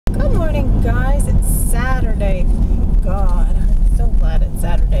Good morning, guys. It's Saturday. Thank God. I'm so glad it's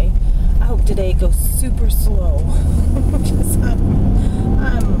Saturday. I hope today goes super slow. Because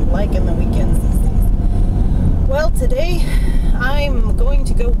I'm liking the weekends these days. Well, today I'm going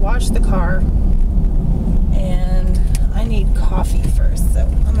to go wash the car. And I need coffee first. So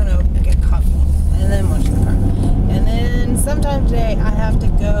I'm going to get coffee and then wash the car. And then sometime today I have to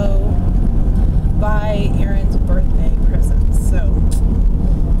go buy Aaron's birthday presents. So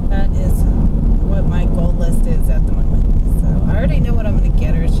that is what my goal list is at the moment. So I already know what I'm going to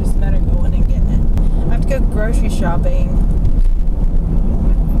get her. It's just a matter of going and getting it. I have to go grocery shopping.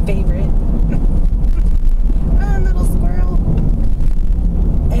 My favorite. Little squirrel.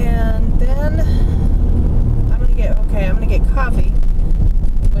 And then I'm going to get coffee,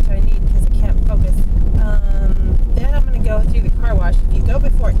 which I need because I can't focus. Then I'm going to go through the car wash. If you go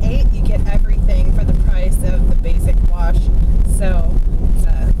before 8, you get everything for the price of the basic wash. So it's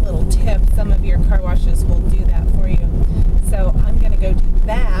a little tip. Some of your car washes will do that for you. So I'm going to go do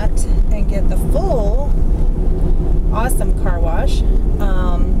that and get the full awesome car wash.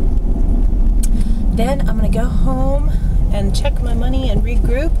 Then I'm going to go home and check my money and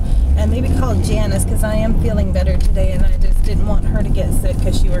regroup and maybe call Janice because I am feeling better today and I just didn't want her to get sick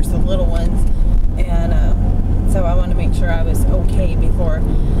because she works the little ones. And so I want to make sure I was okay before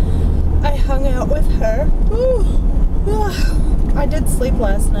I hung out with her. I did sleep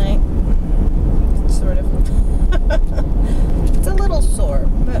last night, sort of. It's a little sore,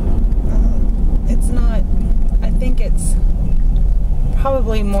 but it's not, I think it's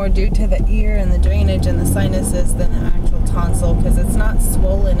probably more due to the ear and the drainage and the sinuses than the actual tonsil because it's not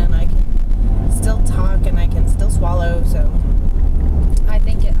swollen and I can still talk and I can still swallow. So I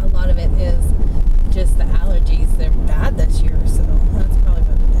think a lot of it is just the allergies. They're bad this year, so that's probably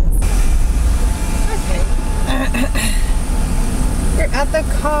what it is. Okay. We're at the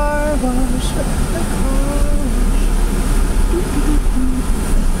car wash. We're at the car wash.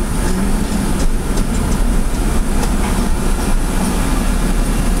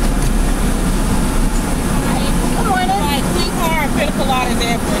 Good morning. Right, sweet corn, pina colada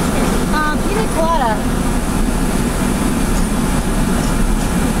there for you. Pina colada.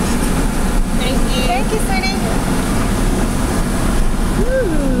 Thank you. Thank you, sweetie.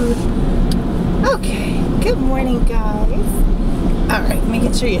 Ooh. Okay. Good morning, guys. All right,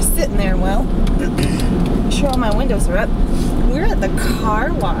 making sure you're sitting there well. Make sure all my windows are up. We're at the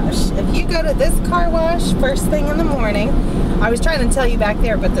car wash. If you go to this car wash first thing in the morning, I was trying to tell you back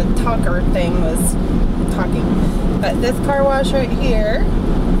there, but the talker thing was talking. But this car wash right here,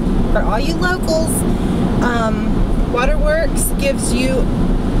 for all you locals, Waterworks gives you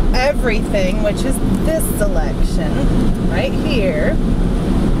everything, which is this selection right here,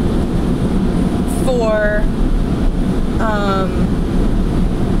 for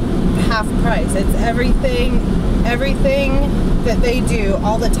half price. It's everything that they do,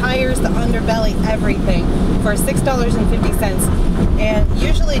 all the tires, the underbelly, everything, for $6.50. And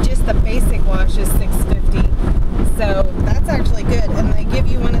usually just the basic wash is $6.50. So that's actually good. And they give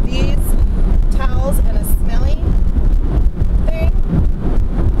you one of these towels and a smelly thing.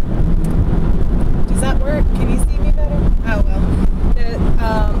 Does that work? Can you see me better? Oh well.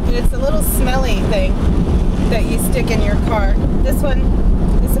 It's a little smelly thing that you stick in your car. This one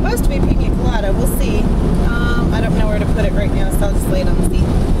is supposed to be pina colada. We'll see. I don't know where to put it right now, so I'll just lay it on the seat.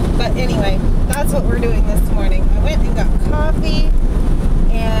 But anyway, that's what we're doing this morning. I went and got coffee,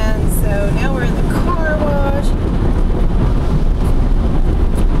 and so now we're in the car wash.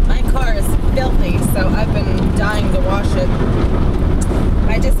 My car is filthy, so I've been dying to wash it.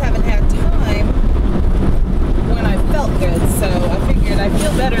 I just haven't had time when I felt good, so I figured I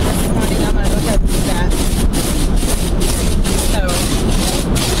feel better this morning. I'm going to go ahead and do that. So,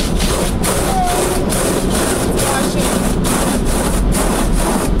 wash it.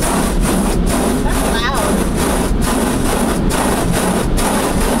 That's loud.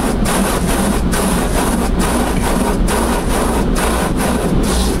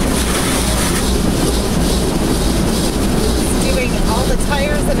 Doing all the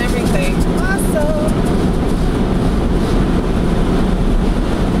tires and everything. Awesome.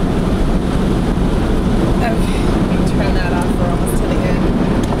 Okay, let me turn that off. We're almost to the end.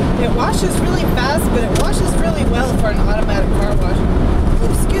 It washes really fast, but it washes really well for an automatic car wash.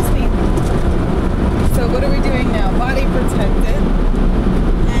 Oops, excuse me. So what are we doing now? Body protected.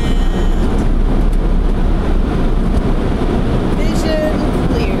 And vision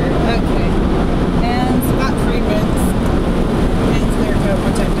clear. Okay. And spot free rims. And clear coat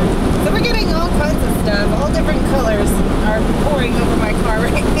protector. So we're getting all kinds of stuff. All different colors are pouring over my car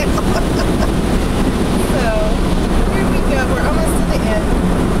right now. So, here we go. We're almost to the end.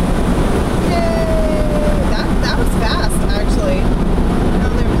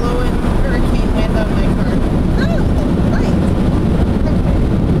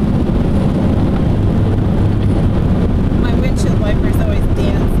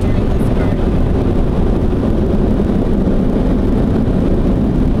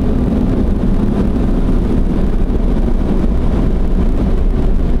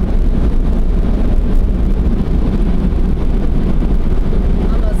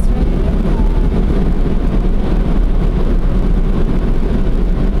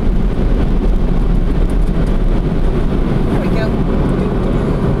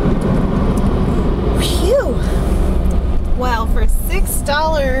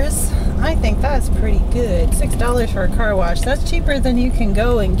 I think that's pretty good. $6 for a car wash. That's cheaper than you can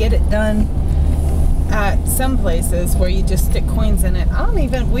go and get it done at some places where you just stick coins in it.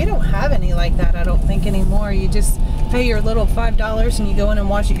 We don't have any like that, I don't think, anymore. You just pay your little $5 and you go in and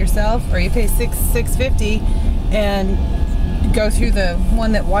wash it yourself, or you pay $6.50 and go through the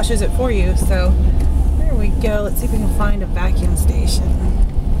one that washes it for you. So there we go. Let's see if we can find a vacuum station.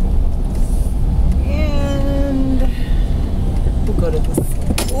 And we'll go to this.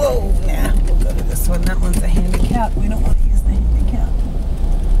 Whoa, nah, we'll go to this one. That one's a handicap. We don't want to use the handicap.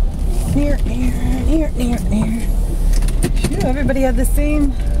 Near. Phew, everybody had the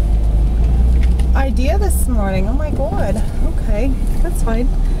same idea this morning. Oh my god. Okay, that's fine.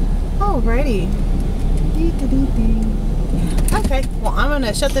 Alrighty. Okay, well, I'm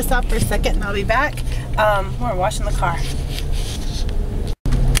gonna shut this off for a second and I'll be back. We're washing the car.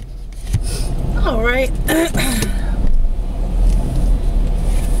 Alright.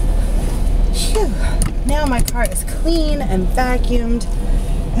 Now my car is clean and vacuumed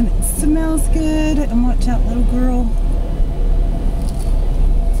and it smells good. And watch out, little girl.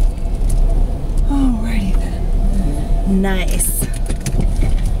 Alrighty then. Nice.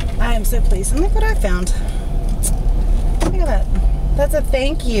 I am so pleased. And look what I found. Look at that. That's a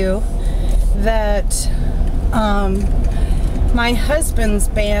thank you that my husband's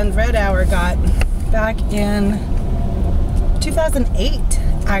band Red Hour got back in 2008,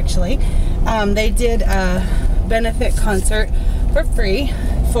 actually. They did a benefit concert for free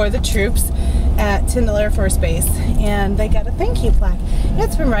for the troops at Tyndall Air Force Base, and they got a thank you plaque.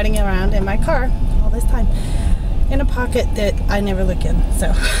 It's been riding around in my car all this time in a pocket that I never look in,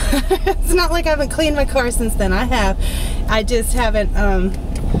 so it's not like I haven't cleaned my car since then. I have. I just haven't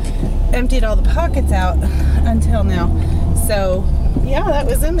emptied all the pockets out until now. So yeah, that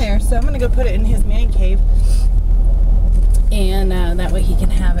was in there, so I'm gonna go put it in his man cave, and that way he can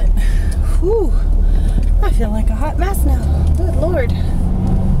have it. Whew, I feel like a hot mess now. Good Lord.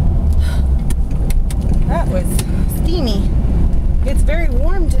 That was steamy. It's very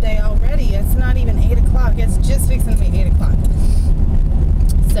warm today already. It's not even 8 o'clock. It's just fixing to be 8 o'clock.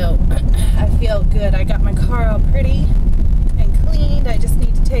 So I feel good. I got my car all pretty and cleaned. I just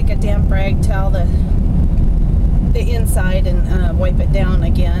need to take a damp rag towel the inside and wipe it down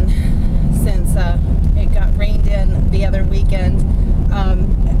again, since it got rained in the other weekend.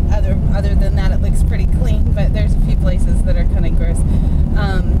 Other than that, it looks pretty clean, but there's a few places that are kind of gross.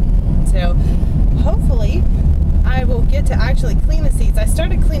 So hopefully I will get to actually clean the seats. I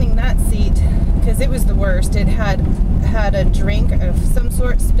started cleaning that seat because it was the worst. It had a drink of some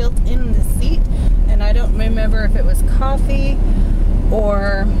sort spilt in the seat, and I don't remember if it was coffee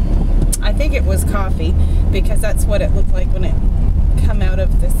or I think it was coffee, because that's what it looked like when it come out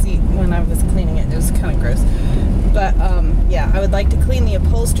of the seat when I was cleaning it. It was kind of gross. But yeah, I would like to clean the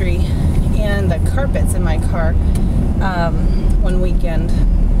upholstery and the carpets in my car one weekend.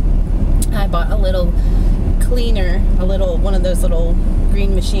 I bought a little cleaner, one of those little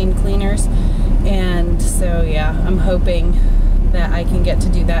green machine cleaners, and so yeah, I'm hoping that I can get to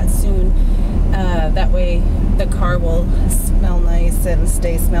do that soon. That way the car will smell nice and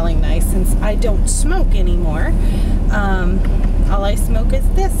stay smelling nice, since I don't smoke anymore. All I smoke is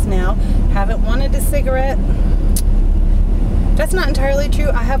this now. Haven't wanted a cigarette. That's not entirely true.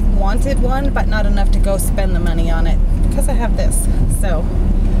 I have wanted one, but not enough to go spend the money on it, because I have this. So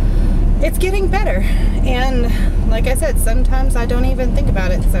it's getting better, and like I said, sometimes I don't even think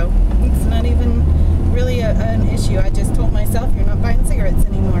about it, so it's not even really an issue. I just told myself, you're not buying cigarettes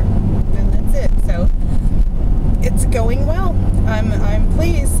anymore, and that's it. So it's going well. I'm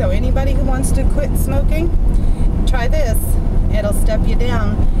pleased. So anybody who wants to quit smoking, try this. It'll step you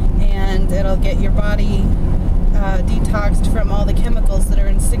down, and it'll get your body detoxed from all the chemicals that are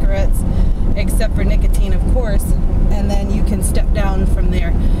in cigarettes, except for nicotine, of course, and then you can step down from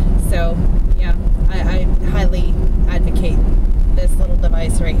there. So yeah, I highly advocate this little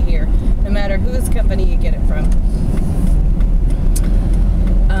device right here, no matter whose company you get it from.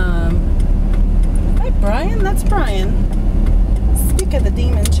 Hi Brian, that's Brian. Speak of the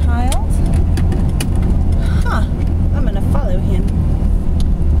demon child. Huh, I'm gonna follow him.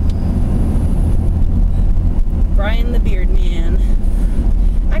 Brian the Beard Man.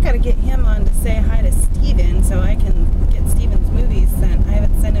 I gotta get him on to say hi to Steven so I can get Steven's movies sent. I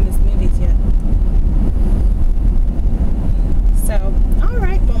haven't sent him his movies yet. So,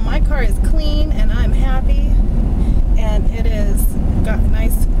 alright, well my car is clean and I'm happy, and it is got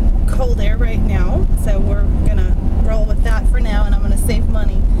nice cold air right now, so we're gonna roll with that for now, and I'm gonna save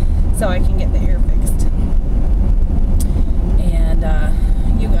money so I can get the air fixed.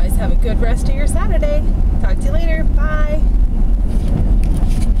 And you guys have a good rest of your Saturday. Talk to you later. Bye.